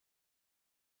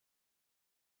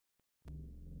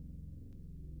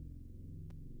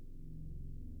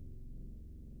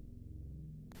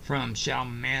from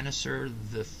Shalmaneser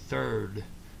III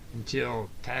until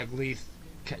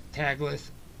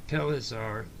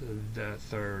Tiglath-Pileser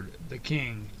III, the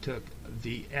king took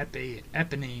the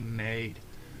Eponymate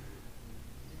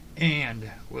and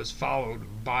was followed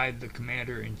by the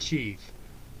commander-in-chief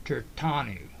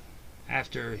Turtanu.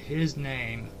 After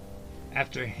him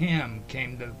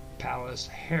came the palace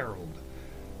herald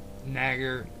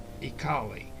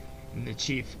Nagar-Ikali and the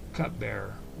chief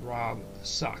cupbearer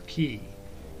Rab-Saki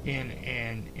in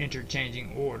an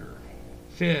interchanging order.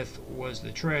 Fifth was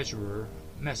the treasurer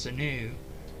Messanu.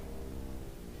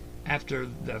 After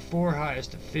the four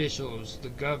highest officials, the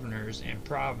governors and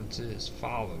provinces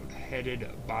followed, headed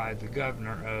by the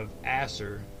governor of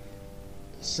Assur,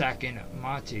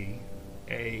 Sakin-Mati.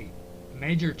 A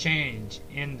major change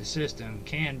in the system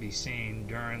can be seen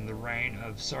during the reign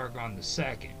of Sargon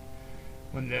II,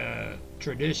 when the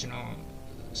traditional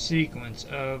sequence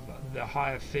of the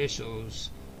high officials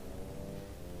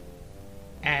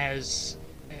as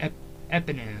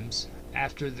eponyms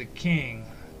after the king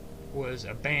was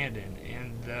abandoned,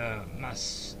 and the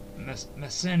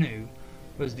Messenu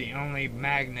was the only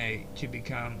magnate to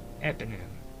become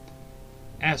eponym.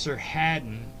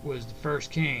 Assur-Haddon was the first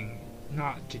king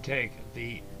not to take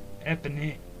the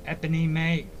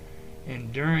eponymate,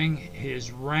 and during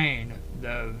his reign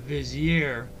the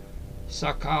vizier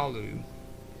Sakalu,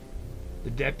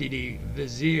 the deputy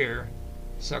vizier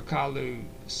Sakalu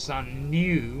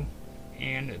Sanu,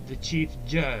 and the chief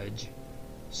judge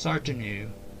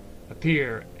Sartanu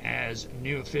appear as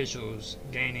new officials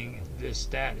gaining this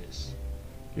status.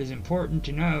 It is important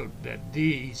to note that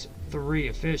these three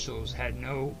officials had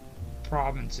no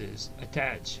provinces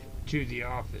attached to the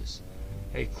office,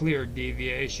 a clear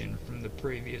deviation from the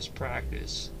previous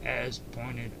practice, as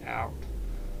pointed out.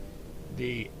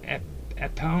 The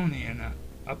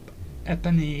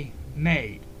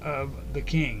eponymate of the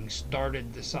king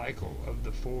started the cycle of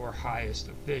the four highest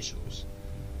officials.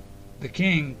 The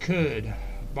king could,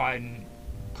 by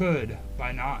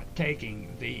not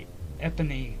taking the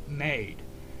eponymate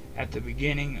at the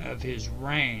beginning of his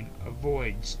reign,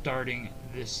 avoid starting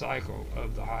this cycle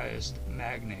of the highest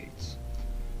magnates.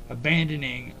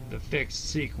 Abandoning the fixed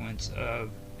sequence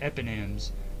of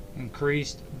eponyms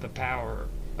increased the power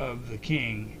of the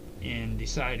king in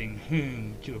deciding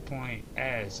whom to appoint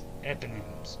as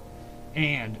eponyms,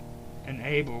 and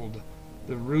enabled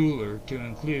the ruler to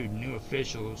include new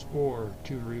officials or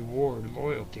to reward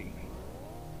loyalty.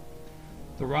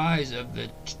 The rise of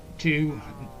the two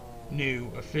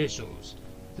new officials,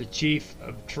 the chief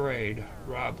of trade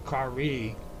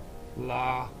Rab-Kari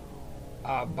La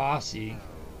Abbasi,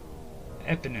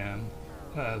 eponym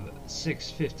of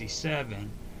 657,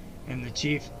 and the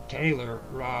chief tailor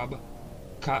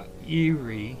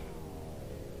Rab-Kairi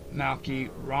Malki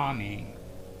Rami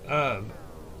of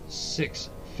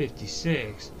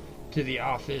 656 to the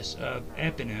office of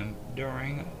eponym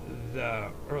during the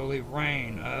early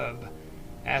reign of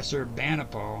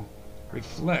Assurbanipal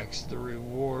reflects the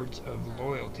rewards of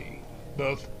loyalty.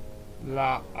 Both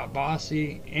La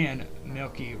Abbasi and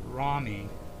Milki Rami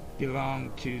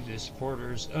belonged to the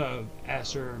supporters of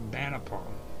Assurbanipal.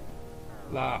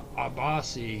 La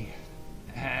Abbasi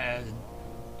had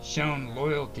shown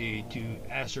loyalty to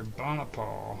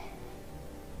Assurbanipal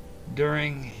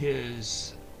during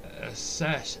his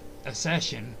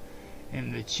accession,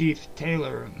 and the chief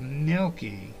tailor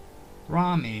Milki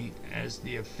Rami as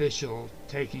the official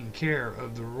taking care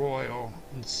of the royal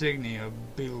insignia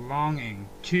belonging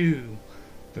to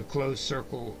the close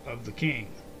circle of the king.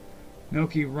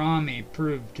 Milki Rami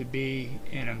proved to be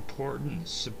an important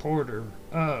supporter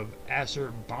of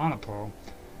Assurbanipal,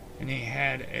 and he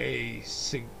had a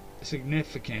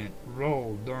significant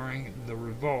role during the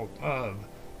revolt of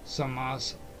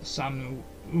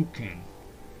Samuukin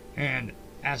and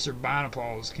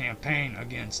Assurbanipal's campaign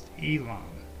against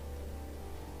Elam.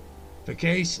 The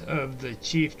case of the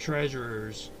chief treasurer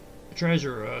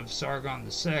of Sargon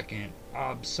II,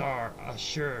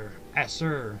 Absar-Assur,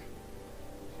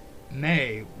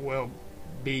 may well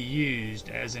be used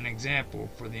as an example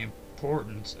for the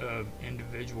importance of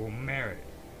individual merit.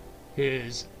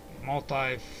 His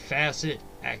multifaceted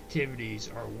activities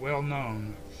are well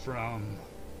known from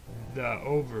the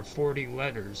over 40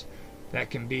 letters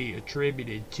that can be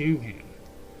attributed to him.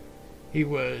 He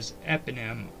was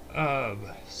eponym of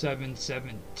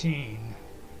 717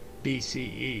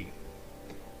 BCE,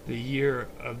 the year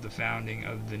of the founding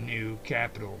of the new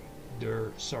capital,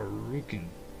 Dur-Sarukin,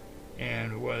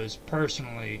 and was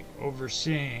personally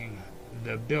overseeing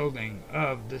the building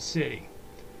of the city.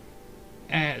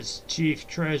 As chief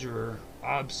treasurer,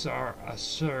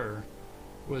 Absar-Assur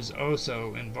was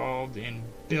also involved in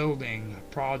building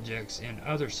projects in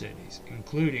other cities,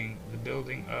 including the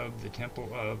building of the Temple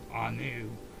of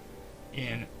Anu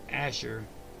in Ashur,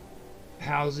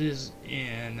 houses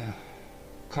in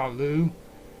Kalu,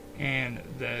 and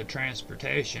the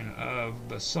transportation of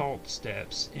basalt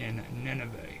steps in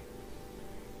Nineveh.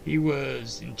 He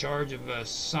was in charge of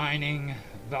assigning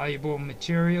valuable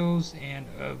materials and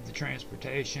of the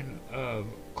transportation of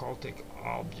cultic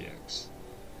objects.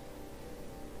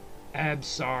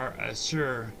 Absar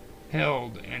Assur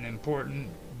held an important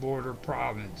border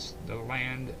province, the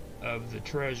land of the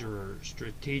treasurer,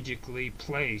 strategically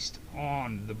placed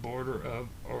on the border of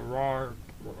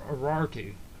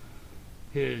Urartu.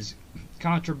 His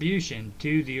contribution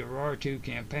to the Urartu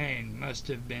campaign must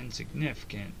have been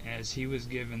significant, as he was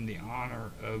given the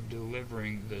honor of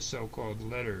delivering the so-called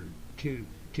letter to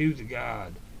the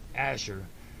god Ashur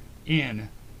in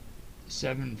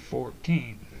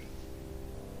 714.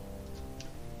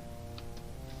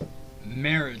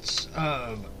 Merits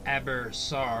of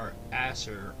Absar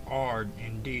Assur are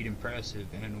indeed impressive,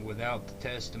 and without the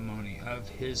testimony of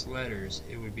his letters,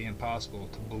 it would be impossible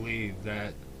to believe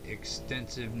that the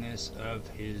extensiveness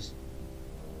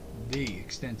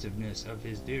of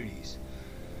his duties.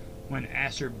 When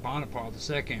Ashurbanipal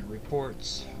II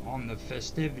reports on the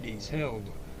festivities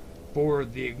held for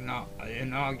the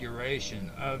inauguration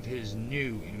of his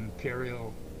new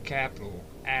imperial capital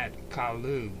at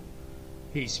Kalu,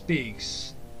 he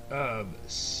speaks of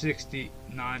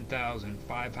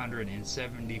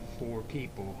 69,574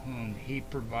 people whom he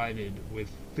provided with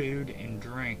food and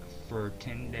drink for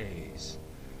 10 days.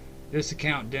 This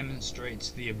account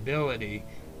demonstrates the ability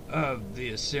of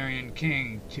the Assyrian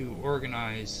king to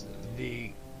organize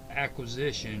the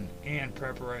acquisition and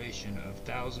preparation of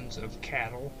thousands of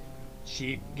cattle,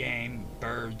 sheep, game,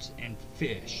 birds, and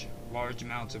fish, large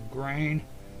amounts of grain,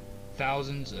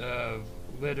 thousands of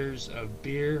liters of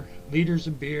beer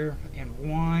and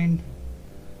wine,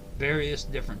 various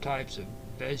different types of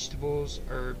vegetables,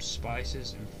 herbs,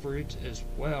 spices, and fruits, as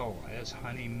well as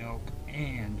honey, milk,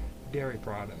 and dairy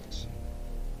products.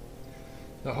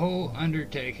 The whole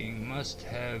undertaking must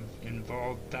have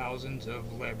involved thousands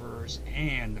of laborers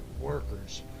and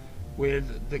workers,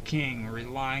 with the king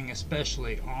relying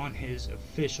especially on his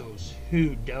officials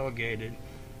who delegated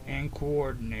and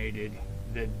coordinated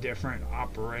the different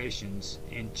operations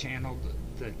and channeled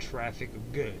the traffic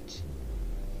of goods.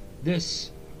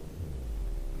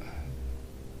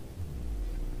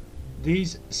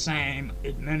 These same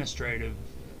administrative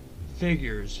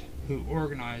figures who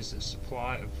organized the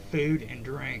supply of food and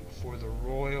drink for the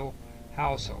royal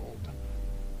household.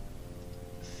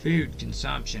 Food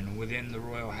consumption within the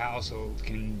royal household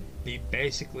can be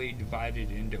basically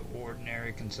divided into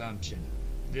ordinary consumption.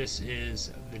 This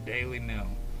is the daily meal.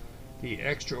 The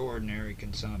extraordinary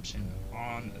consumption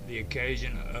on the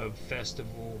occasion of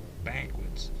festival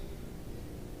banquets.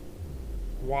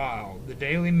 While the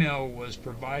daily meal was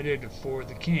provided for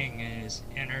the king and his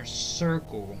inner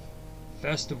circle,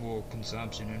 festival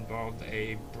consumption involved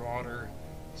a broader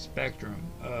spectrum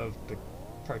of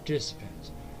participants,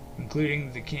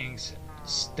 including the king's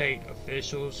state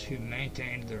officials who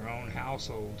maintained their own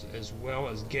households, as well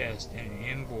as guests and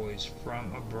envoys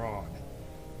from abroad.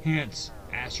 Hence,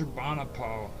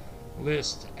 Ashurbanipal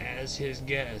lists as his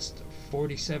guests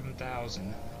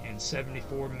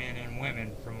 47,074 men and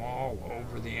women from all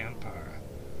over the empire,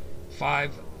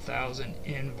 5,000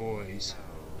 envoys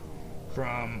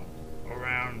from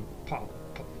around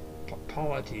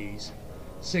Polites,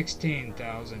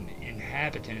 16,000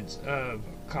 inhabitants of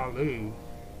Kalu,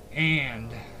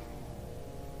 and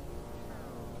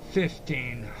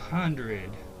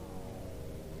 1,500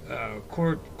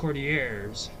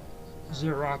 courtiers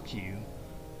Zeraku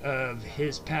of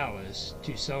his palace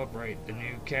to celebrate the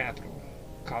new capital,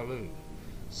 Kalu.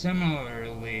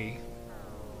 Similarly,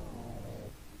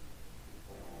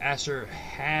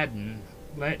 Esarhaddon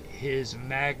let his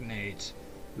magnates,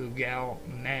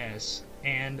 Lugal-Mes,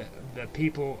 and the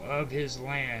people of his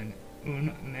land,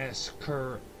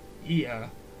 Un-Meskheriah,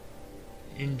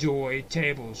 enjoy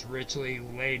tables richly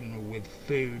laden with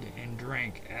food and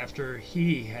drink after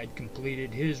he had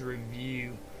completed his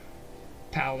review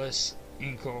palace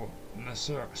in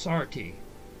Sarti,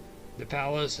 the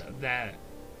palace that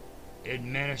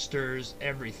administers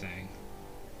everything,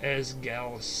 as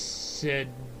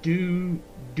Galsedua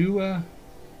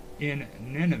in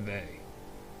Nineveh.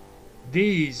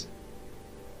 These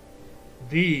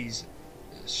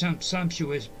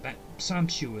sumptuous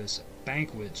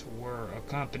banquets were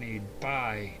accompanied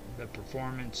by the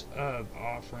performance of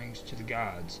offerings to the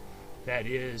gods, that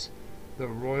is, The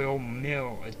royal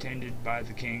meal attended by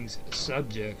the king's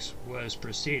subjects was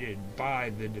preceded by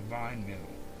the divine meal.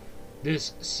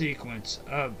 This sequence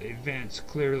of events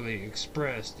clearly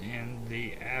expressed in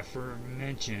the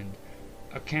aforementioned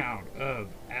account of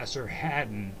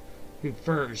Esarhaddon, who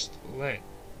first let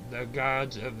the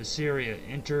gods of Assyria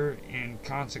enter and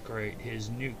consecrate his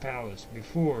new palace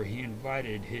before he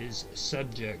invited his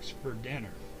subjects for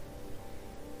dinner.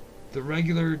 The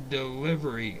regular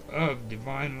delivery of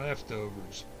divine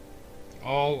leftovers,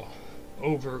 all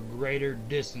over greater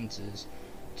distances,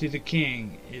 to the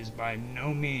king is by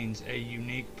no means a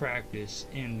unique practice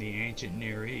in the ancient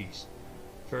Near East.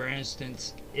 For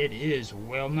instance, it is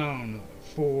well known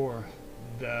for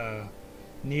the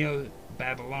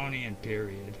Neo-Babylonian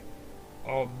period,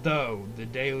 although the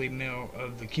daily meal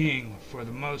of the king for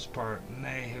the most part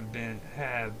may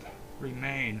have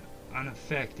remained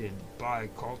unaffected by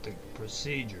cultic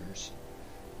procedures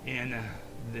in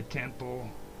the temple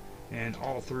and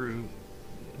all through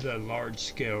the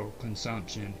large-scale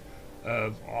consumption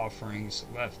of offerings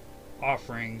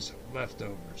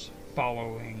leftovers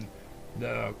following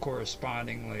the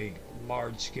correspondingly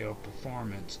large-scale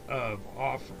performance of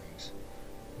offerings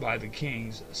by the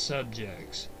king's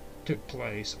subjects took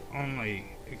place only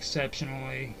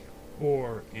exceptionally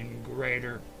or in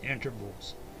greater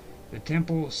intervals. The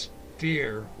temple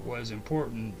sphere was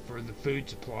important for the food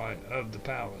supply of the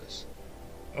palace,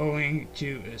 owing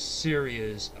to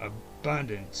Assyria's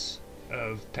abundance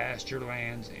of pasture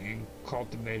lands and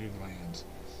cultivated lands.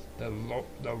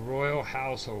 The royal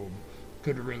household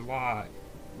could rely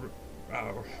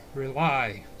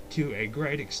to a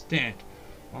great extent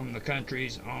on the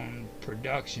country's own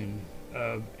production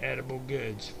of edible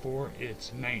goods for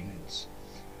its maintenance.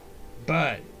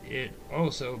 But it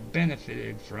also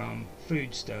benefited from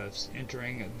foodstuffs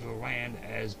entering the land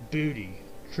as booty,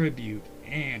 tribute,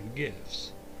 and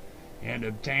gifts, and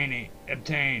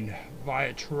obtained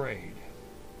via trade.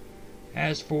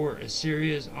 As for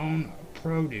Assyria's own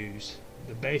produce,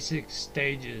 the basic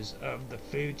stages of the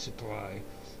food supply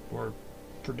were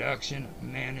production,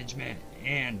 management,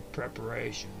 and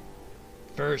preparation.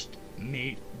 First,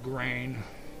 meat, grain,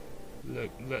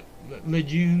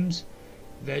 legumes,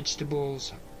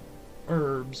 vegetables,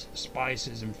 herbs,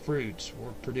 spices, and fruits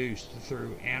were produced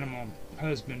through animal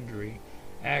husbandry,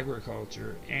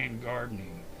 agriculture, and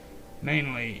gardening,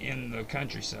 mainly in the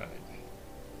countryside.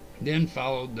 Then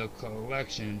followed the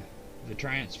collection, the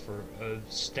transfer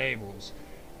of stables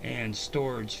and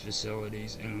storage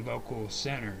facilities in local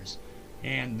centers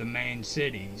and the main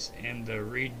cities, and the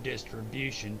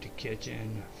redistribution to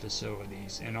kitchen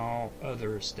facilities and all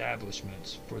other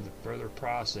establishments for the further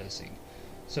processing,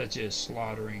 such as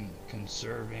slaughtering,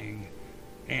 conserving,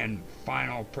 and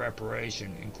final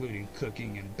preparation, including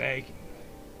cooking and baking.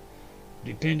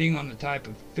 Depending on the type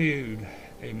of food,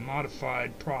 a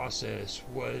modified process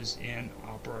was in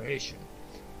operation.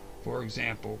 For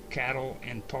example, cattle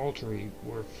and poultry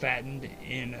were fattened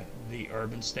in the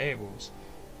urban stables,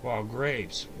 while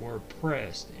grapes were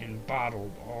pressed and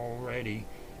bottled already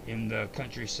in the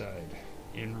countryside,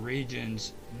 in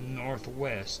regions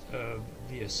northwest of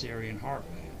the Assyrian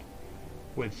heartland,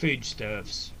 with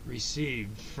foodstuffs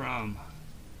received from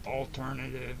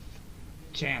alternative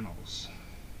channels.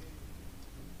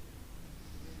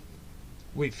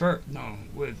 With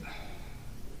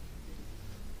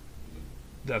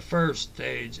the first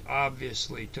stage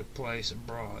obviously took place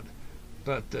abroad,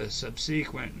 but the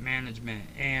subsequent management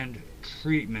and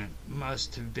treatment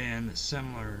must have been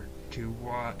similar to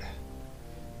what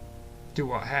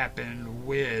happened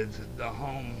with the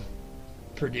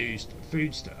home-produced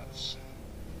foodstuffs.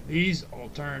 These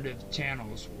alternative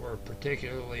channels were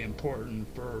particularly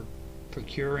important for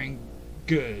procuring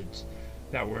goods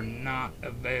that were not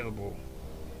available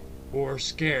or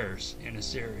scarce in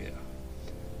Assyria,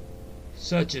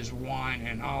 such as wine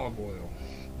and olive oil.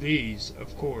 These,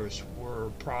 of course, were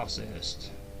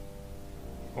processed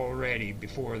already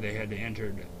before they had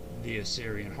entered the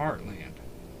Assyrian heartland.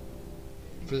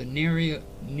 For the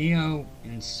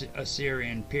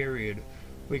Neo-Assyrian period,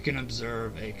 we can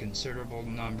observe a considerable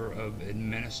number of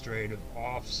administrative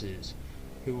offices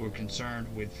who were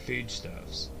concerned with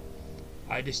foodstuffs.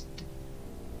 I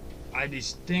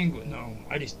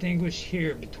distinguish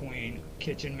here between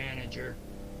kitchen manager,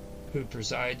 who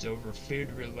presides over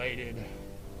food-related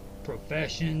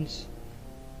professions,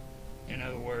 in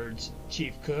other words,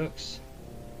 chief cooks,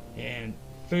 and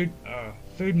food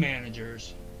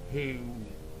managers who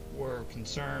were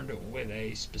concerned with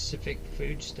a specific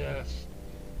foodstuff,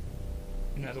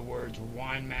 in other words,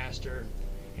 wine master,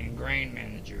 and grain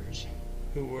managers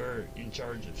who were in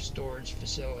charge of storage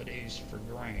facilities for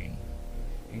grain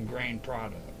and grain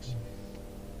products.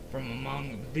 From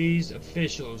among these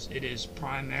officials, it is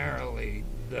primarily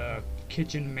the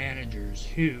kitchen managers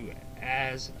who,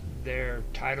 as their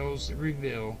titles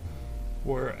reveal,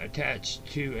 were attached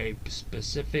to a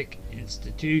specific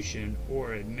institution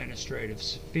or administrative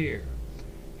sphere.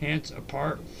 Hence,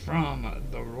 apart from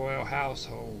the royal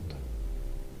household,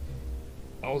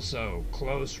 also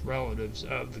close relatives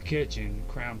of the kitchen,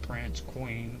 Crown Prince,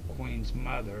 Queen, Queen's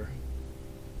mother,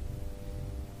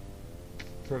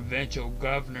 provincial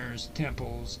governors,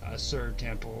 temples, Asur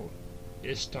temple,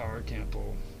 Ishtar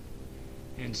temple,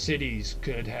 and cities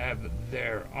could have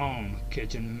their own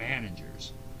kitchen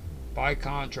managers. By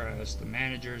contrast, the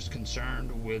managers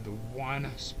concerned with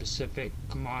one specific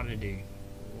commodity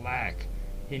lack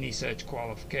any such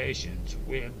qualifications,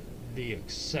 with the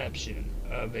exception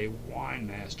of a wine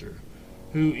master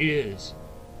who is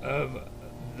of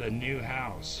the new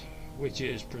house, which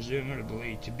is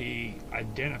presumably to be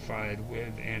identified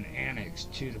with an annex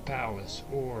to the palace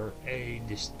or a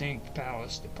distinct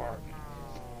palace department.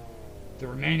 The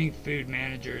remaining food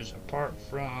managers, apart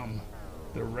from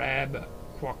the Rab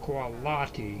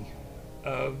Kwakwalati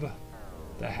of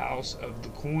the House of the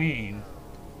Queen,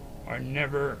 are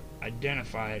never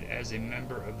identified as a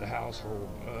member of the household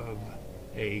of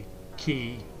a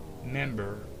key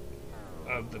member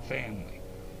of the family,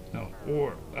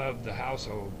 or of the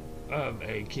household of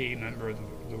a key member of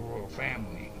the royal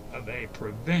family, of a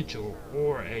provincial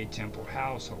or a temple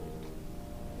household.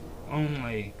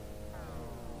 Only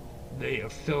the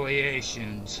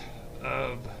affiliations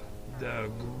of the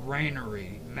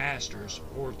granary masters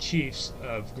or chiefs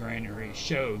of granary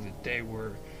show that they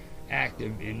were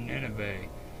active in Nineveh,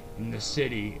 in the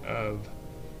city of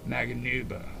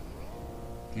Maganuba,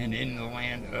 and in the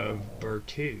land of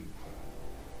Bertu.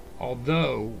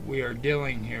 Although we are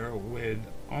dealing here with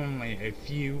only a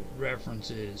few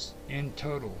references in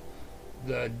total,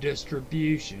 the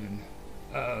distribution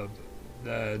of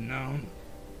the known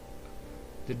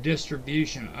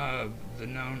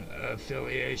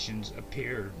affiliations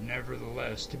appear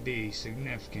nevertheless to be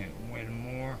significant, when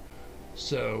more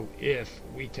so if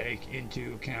we take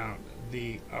into account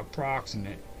the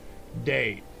approximate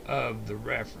date of the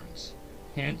reference.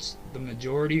 Hence, the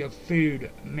majority of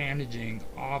food managing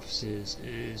offices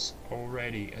is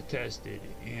already attested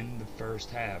in the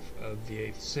first half of the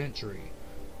 8th century,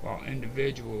 while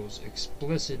individuals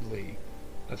explicitly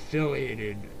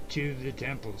affiliated to the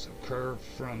temples occur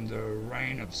from the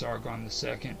reign of Sargon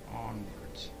II onward.